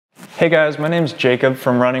Hey guys, my name's Jacob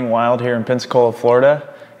from Running Wild here in Pensacola,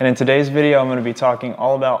 Florida, and in today's video I'm going to be talking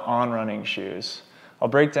all about on-running shoes. I'll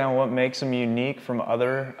break down what makes them unique from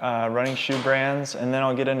other running shoe brands, and then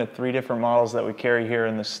I'll get into 3 different models that we carry here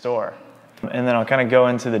in the store. And then I'll kind of go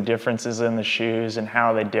into the differences in the shoes and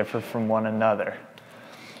how they differ from one another.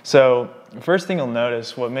 So first thing you'll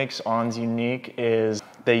notice, what makes Ons unique is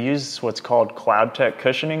they use what's called CloudTech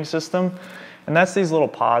cushioning system, and that's these little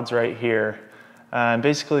pods right here.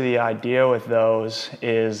 Basically the idea with those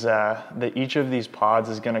is that each of these pods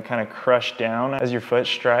is going to kind of crush down as your foot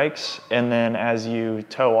strikes, and then as you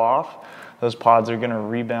toe off, those pods are going to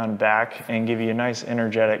rebound back and give you a nice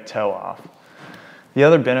energetic toe off. The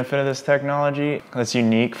other benefit of this technology that's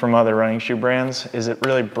unique from other running shoe brands is it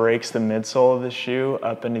really breaks the midsole of the shoe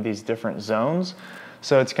up into these different zones.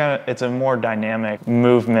 So it's a more dynamic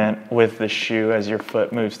movement with the shoe as your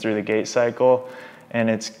foot moves through the gait cycle. And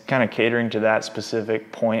it's kind of catering to that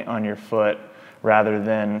specific point on your foot rather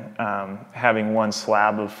than having one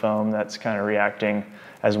slab of foam that's kind of reacting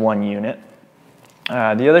as one unit.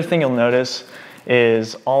 The other thing you'll notice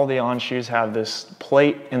is all the On shoes have this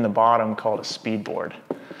plate in the bottom called a speed board.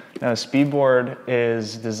 Now a speed board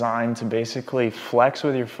is designed to basically flex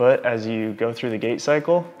with your foot as you go through the gait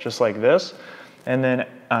cycle, just like this. And then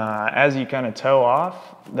as you kind of toe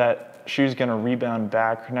off, that shoe's gonna rebound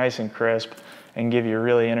back nice and crisp and give you a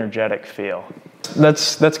really energetic feel.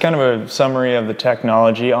 That's kind of a summary of the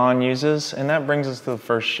technology On uses, and that brings us to the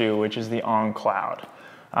first shoe, which is the On Cloud.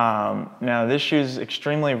 Now this shoe is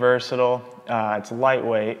extremely versatile. It's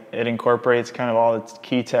lightweight. It incorporates kind of all its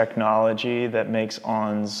key technology that makes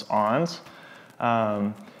Ons Ons.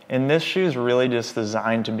 And this shoe is really just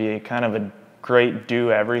designed to be a kind of a great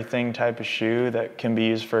do-everything type of shoe that can be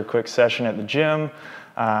used for a quick session at the gym,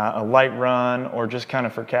 a light run, or just kind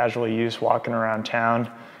of for casual use walking around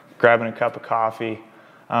town, grabbing a cup of coffee.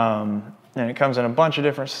 And it comes in a bunch of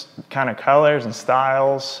different kind of colors and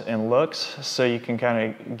styles and looks, so you can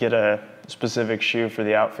kind of get a specific shoe for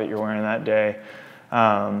the outfit you're wearing that day.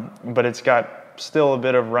 But it's got still a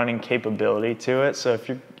bit of running capability to it, so if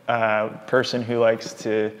you're a person who likes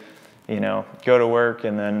to, go to work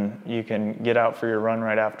and then you can get out for your run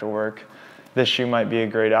right after work, this shoe might be a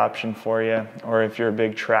great option for you. Or if you're a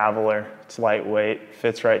big traveler, it's lightweight,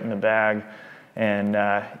 fits right in the bag, and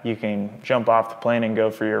you can jump off the plane and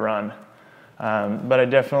go for your run. But I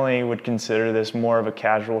definitely would consider this more of a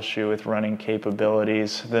casual shoe with running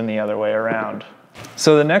capabilities than the other way around.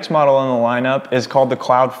 So the next model in the lineup is called the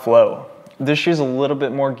Cloud Flow. This shoe is a little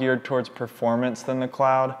bit more geared towards performance than the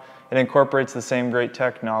Cloud. It incorporates the same great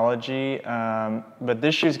technology, but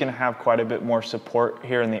this shoe is going to have quite a bit more support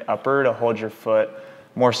here in the upper to hold your foot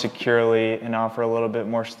more securely and offer a little bit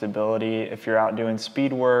more stability if you're out doing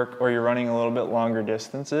speed work or you're running a little bit longer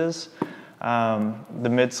distances. The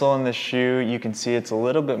midsole in this shoe, you can see it's a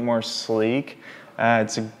little bit more sleek.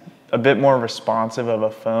 It's a bit more responsive of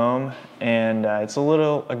a foam, and it's a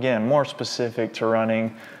little, again, more specific to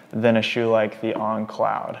running than a shoe like the On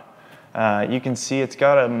Cloud. You can see it's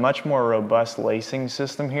got a much more robust lacing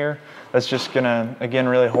system here that's just gonna, again,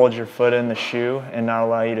 really hold your foot in the shoe and not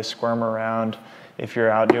allow you to squirm around if you're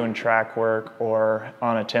out doing track work or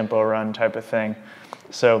on a tempo run type of thing.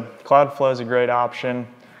 So Cloud Flow is a great option,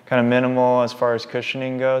 kind of minimal as far as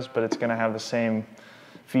cushioning goes, but it's gonna have the same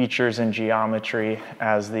features and geometry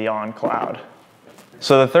as the On Cloud.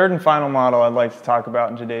 So the third and final model I'd like to talk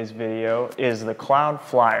about in today's video is the Cloud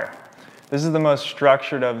Flyer. This is the most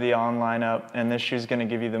structured of the On lineup, and this shoe is going to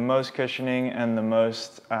give you the most cushioning and the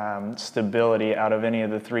most stability out of any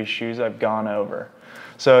of the 3 shoes I've gone over.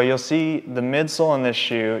 So you'll see the midsole in this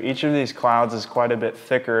shoe, each of these Clouds is quite a bit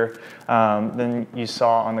thicker than you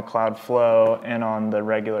saw on the Cloud Flow and on the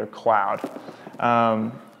regular Cloud.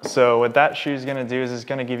 So what that shoe is going to do is it's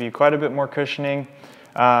going to give you quite a bit more cushioning.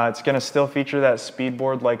 It's going to still feature that speed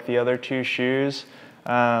board like the other 2 shoes.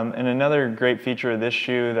 And another great feature of this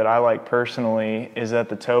shoe that I like personally is that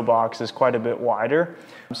the toe box is quite a bit wider.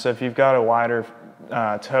 So if you've got a wider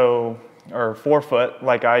toe or forefoot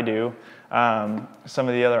like I do, some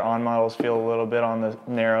of the other On models feel a little bit on the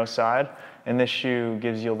narrow side, and this shoe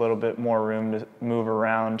gives you a little bit more room to move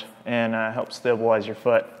around and help stabilize your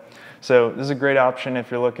foot. So this is a great option if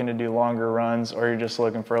you're looking to do longer runs or you're just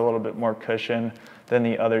looking for a little bit more cushion than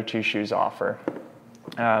the other 2 shoes offer.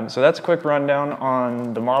 So that's a quick rundown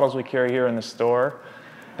on the models we carry here in the store.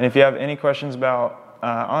 And if you have any questions about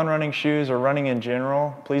on running shoes or running in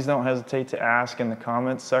general, please don't hesitate to ask in the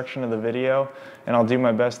comments section of the video, and I'll do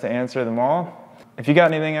my best to answer them all. If you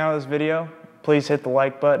got anything out of this video, please hit the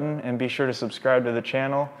like button and be sure to subscribe to the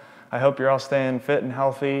channel. I hope you're all staying fit and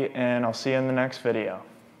healthy, and I'll see you in the next video.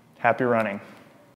 Happy running.